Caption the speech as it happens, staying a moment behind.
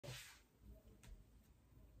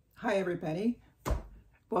Hi everybody,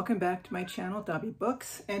 welcome back to my channel, Dobby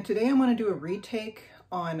Books, and today I want to do a retake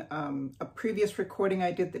on a previous recording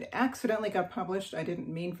I did that accidentally got published. I didn't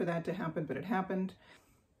mean for that to happen, but it happened.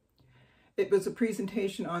 It was a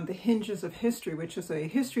presentation on the Hinges of History, which is a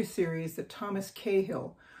history series that Thomas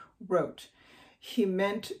Cahill wrote. He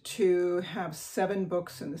meant to have 7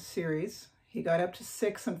 books in the series. He got up to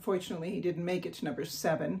 6. Unfortunately, he didn't make it to number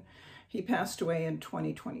 7. He passed away in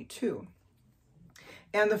 2022.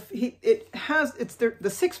 And the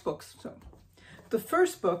 6 books. So the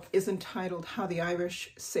first book is entitled How the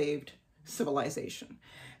Irish Saved Civilization.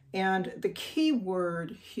 And the key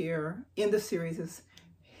word here in the series is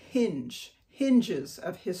hinges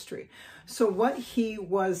of history. So what he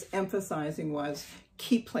was emphasizing was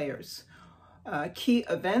key players, key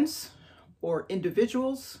events or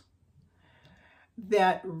individuals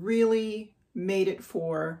that really made it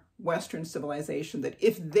for Western civilization, that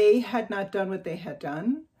if they had not done what they had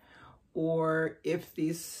done, or if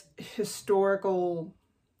these historical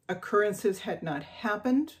occurrences had not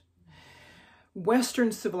happened,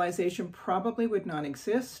 Western civilization probably would not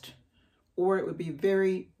exist, or it would be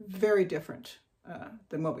very, very different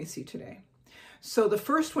than what we see today. So the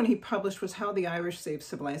first one he published was How the Irish Saved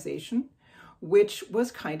Civilization, which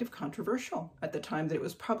was kind of controversial at the time that it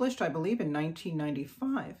was published, I believe in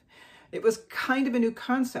 1995. It was kind of a new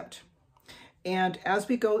concept. And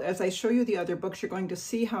as I show you the other books, you're going to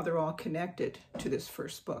see how they're all connected to this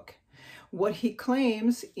first book. What he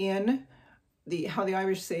claims in How the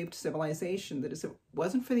Irish Saved Civilization, that is, it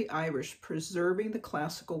wasn't for the Irish preserving the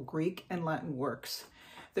classical Greek and Latin works,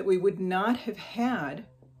 that we would not have had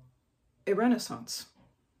a Renaissance.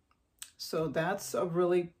 So that's a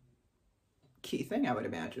really key thing, I would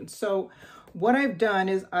imagine. So what I've done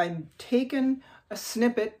is I've taken a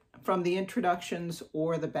snippet from the introductions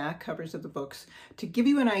or the back covers of the books to give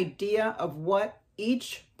you an idea of what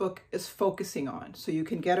each book is focusing on, so you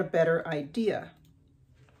can get a better idea.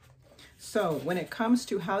 So when it comes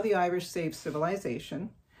to How the Irish Saved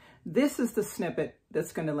Civilization, this is the snippet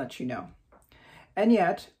that's going to let you know. And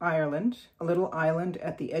yet, Ireland, a little island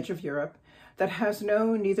at the edge of Europe that has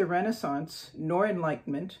known neither Renaissance nor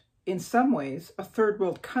Enlightenment, in some ways a third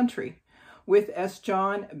world country, with, as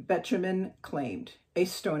John Betjeman claimed, a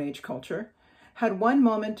Stone Age culture, had one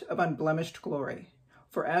moment of unblemished glory.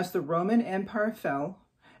 For as the Roman Empire fell,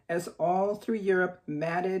 as all through Europe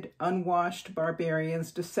matted, unwashed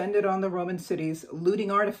barbarians descended on the Roman cities, looting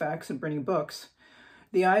artifacts and burning books,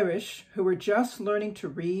 the Irish, who were just learning to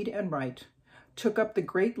read and write, took up the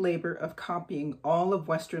great labor of copying all of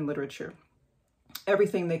Western literature,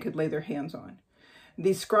 everything they could lay their hands on.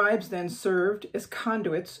 These scribes then served as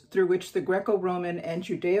conduits through which the Greco-Roman and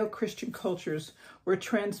Judeo-Christian cultures were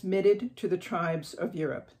transmitted to the tribes of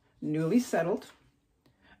Europe, newly settled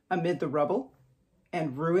amid the rubble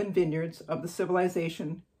and ruined vineyards of the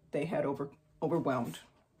civilization they had overwhelmed.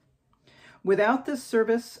 Without this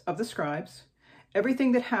service of the scribes,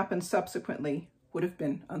 everything that happened subsequently would have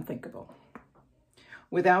been unthinkable.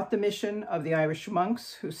 Without the mission of the Irish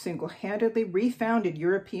monks who single-handedly refounded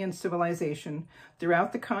European civilization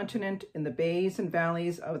throughout the continent in the bays and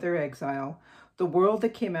valleys of their exile, the world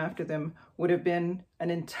that came after them would have been an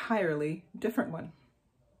entirely different one.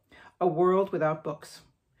 A world without books,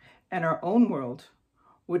 and our own world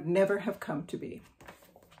would never have come to be.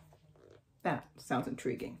 That sounds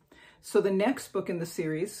intriguing. So the next book in the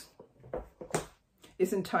series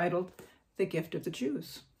is entitled The Gift of the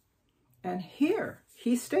Jews. And here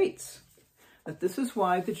he states that this is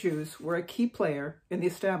why the Jews were a key player in the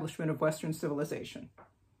establishment of Western civilization.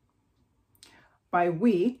 By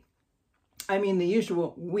we, I mean the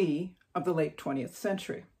usual we of the late 20th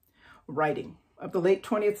century writing,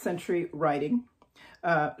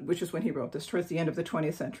 which is when he wrote this, towards the end of the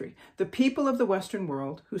 20th century. The people of the Western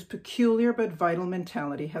world, whose peculiar but vital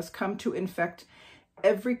mentality has come to infect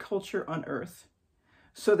every culture on earth,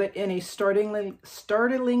 so that in a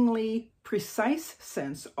startlingly precise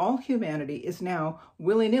sense, all humanity is now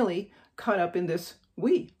willy-nilly caught up in this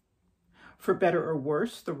we. For better or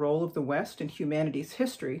worse, the role of the West in humanity's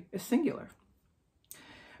history is singular.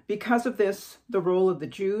 Because of this, the role of the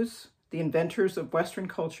Jews, the inventors of Western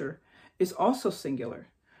culture, is also singular.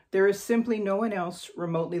 There is simply no one else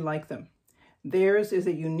remotely like them. Theirs is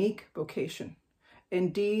a unique vocation.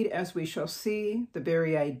 Indeed, as we shall see, the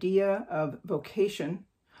very idea of vocation,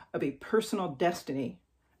 of a personal destiny,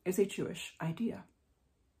 is a Jewish idea.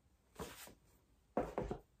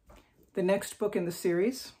 The next book in the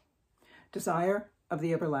series, Desire of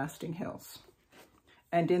the Everlasting Hills.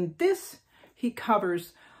 And in this, he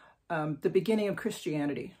covers the beginning of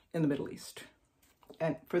Christianity in the Middle East.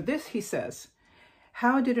 And for this, he says,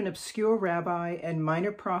 How did an obscure rabbi and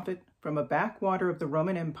minor prophet from a backwater of the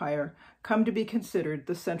Roman Empire come to be considered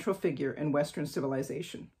the central figure in Western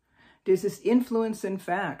civilization? Does his influence, in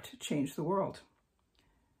fact, change the world?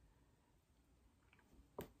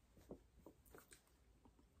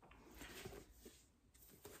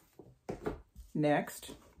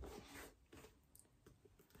 Next,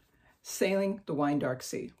 Sailing the Wine Dark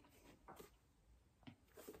Sea.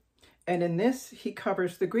 And in this, he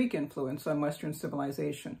covers the Greek influence on Western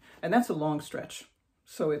civilization. And that's a long stretch.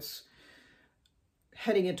 So it's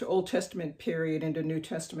heading into Old Testament period, into New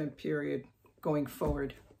Testament period, going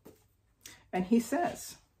forward. And he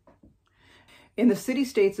says, in the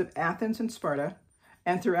city-states of Athens and Sparta,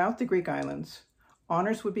 and throughout the Greek islands,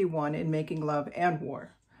 honors would be won in making love and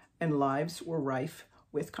war, and lives were rife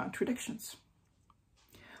with contradictions.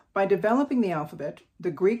 By developing the alphabet,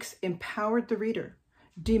 the Greeks empowered the reader,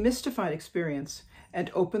 demystified experience,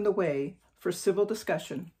 and opened the way for civil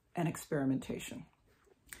discussion and experimentation.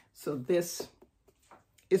 So this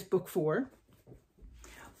is book 4.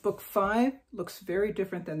 Book 5 looks very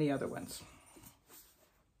different than the other ones.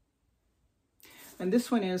 And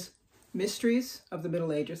this one is Mysteries of the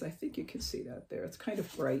Middle Ages. I think you can see that there. It's kind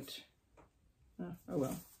of bright. Oh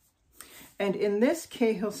well. And in this,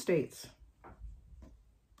 Cahill states,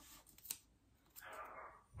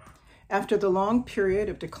 after the long period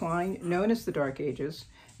of decline known as the Dark Ages,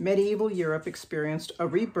 medieval Europe experienced a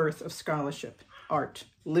rebirth of scholarship, art,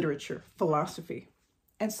 literature, philosophy,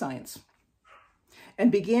 and science,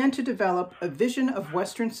 and began to develop a vision of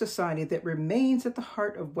Western society that remains at the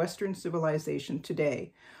heart of Western civilization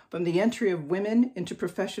today, from the entry of women into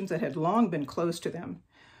professions that had long been closed to them,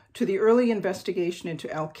 to the early investigation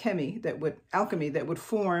into alchemy that would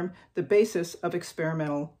form the basis of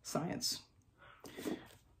experimental science.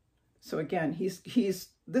 So again,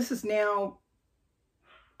 this is now,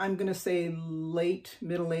 I'm going to say, late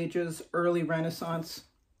Middle Ages, early Renaissance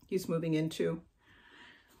he's moving into.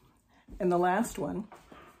 And the last one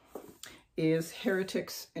is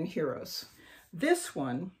Heretics and Heroes. This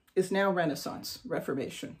one is now Renaissance,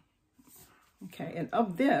 Reformation. Okay, and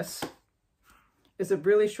of this is a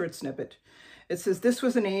really short snippet. It says, this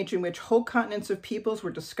was an age in which whole continents of peoples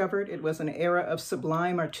were discovered. It was an era of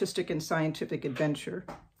sublime artistic and scientific adventure,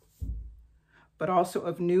 but also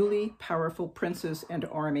of newly powerful princes and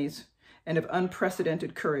armies, and of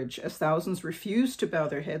unprecedented courage, as thousands refused to bow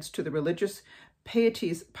their heads to the religious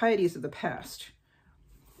pieties of the past.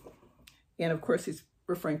 And of course, he's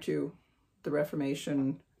referring to the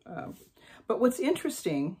Reformation. But what's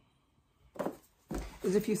interesting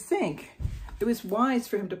is, if you think, it was wise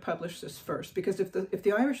for him to publish this first, because if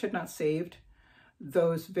the Irish had not saved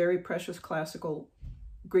those very precious classical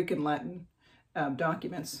Greek and Latin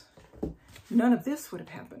documents, none of this would have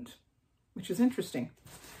happened, which is interesting.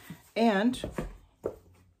 And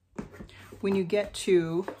when you get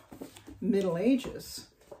to Middle Ages,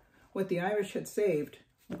 what the Irish had saved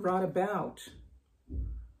brought about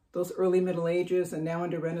those early Middle Ages, and now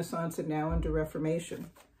into Renaissance, and now into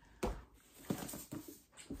Reformation.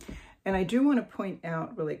 And I do want to point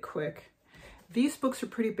out really quick, these books are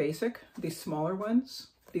pretty basic, these smaller ones.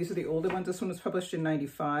 These are the older ones. This one was published in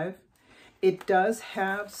 '95. It does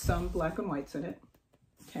have some black and whites in it,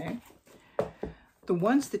 okay? The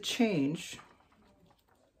ones that change,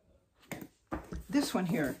 this one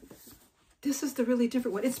here, this is the really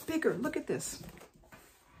different one. It's bigger, look at this.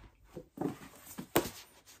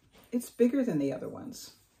 It's bigger than the other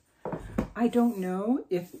ones. I don't know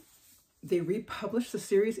if they republished the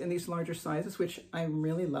series in these larger sizes, which I'm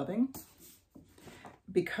really loving,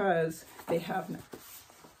 because they have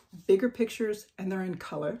bigger pictures and they're in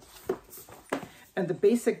color. And the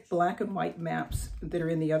basic black and white maps that are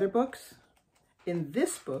in the other books, in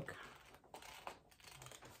this book,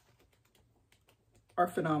 are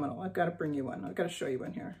phenomenal. I've got to bring you one. I've got to show you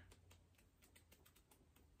one here.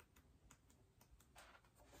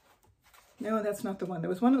 No, that's not the one. There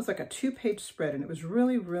was one that was like a 2-page spread, and it was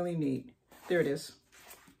really, really neat. There it is.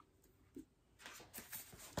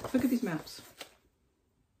 Look at these maps.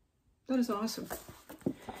 That is awesome.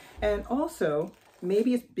 And also,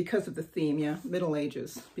 maybe it's because of the theme, yeah, Middle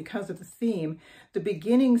Ages. Because of the theme, the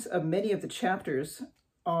beginnings of many of the chapters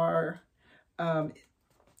are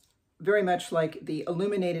very much like the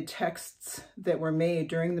illuminated texts that were made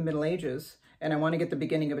during the Middle Ages. And I want to get the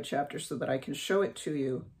beginning of a chapter so that I can show it to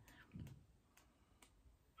you.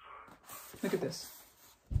 Look at this.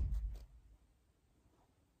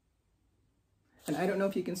 And I don't know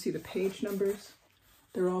if you can see the page numbers.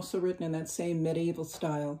 They're also written in that same medieval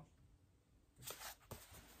style.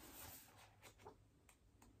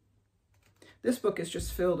 This book is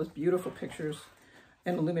just filled with beautiful pictures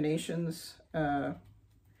and illuminations.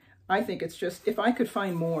 I think it's just, if I could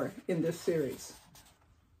find more in this series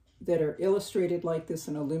that are illustrated like this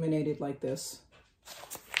and illuminated like this,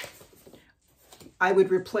 I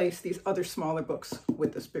would replace these other smaller books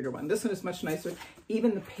with this bigger one. This one is much nicer.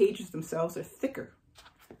 Even the pages themselves are thicker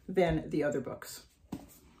than the other books.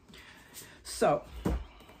 So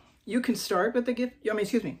you can start with the gift,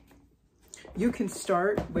 you can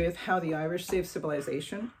start with How the Irish Saved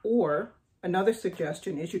Civilization, or another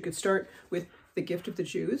suggestion is you could start with The Gift of the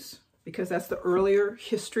Jews, because that's the earlier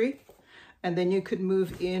history. And then you could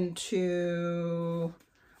move into,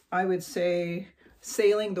 I would say,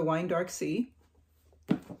 Sailing the Wine Dark Sea.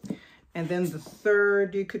 And then the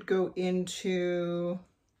third, you could go into,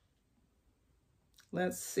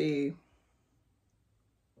 let's see,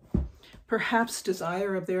 perhaps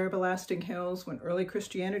Desire of the Everlasting Hills, when early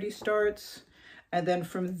Christianity starts. And then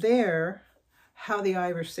from there, How the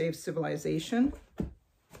Irish Saved Civilization,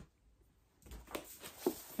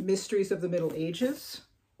 Mysteries of the Middle Ages,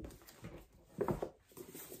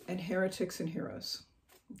 and Heretics and Heroes,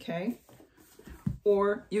 okay?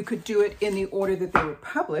 Or you could do it in the order that they were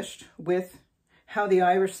published, with How the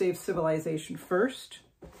Irish Saved Civilization first,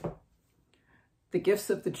 The Gifts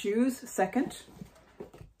of the Jews second,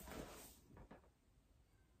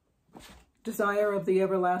 Desire of the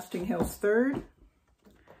Everlasting Hills third,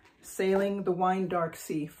 Sailing the Wine Dark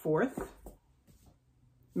Sea fourth,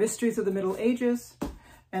 Mysteries of the Middle Ages,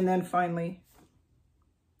 and then finally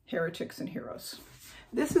Heretics and Heroes.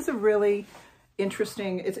 This is a really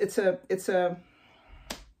interesting, it's a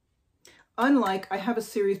unlike, I have a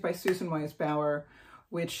series by Susan Wise Bauer,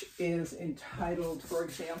 which is entitled, for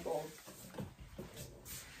example,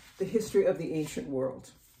 The History of the Ancient World.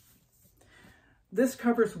 This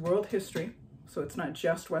covers world history, so it's not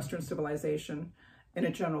just Western civilization, in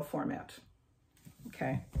a general format,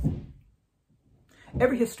 okay?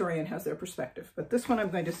 Every historian has their perspective, but this one I'm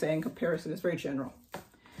going to say in comparison is very general,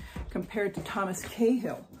 compared to Thomas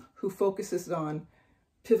Cahill, who focuses on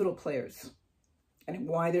pivotal players and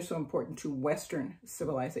why they're so important to Western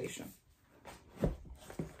civilization.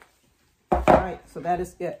 All right, so that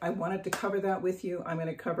is it. I wanted to cover that with you. I'm going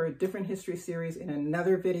to cover a different history series in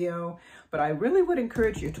another video, but I really would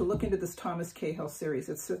encourage you to look into this Thomas Cahill series.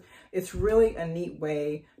 It's really a neat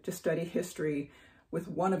way to study history with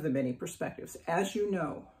one of the many perspectives. As you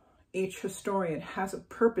know, each historian has a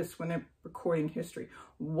purpose when they're recording history.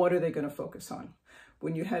 What are they going to focus on?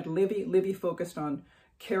 When you had Livy focused on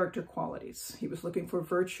character qualities. He was looking for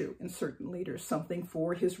virtue in certain leaders, something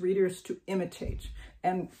for his readers to imitate.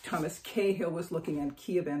 And Thomas Cahill was looking at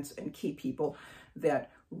key events and key people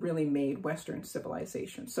that really made Western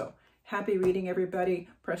civilization. So happy reading, everybody.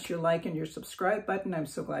 Press your like and your subscribe button. I'm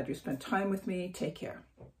so glad you spent time with me. Take care.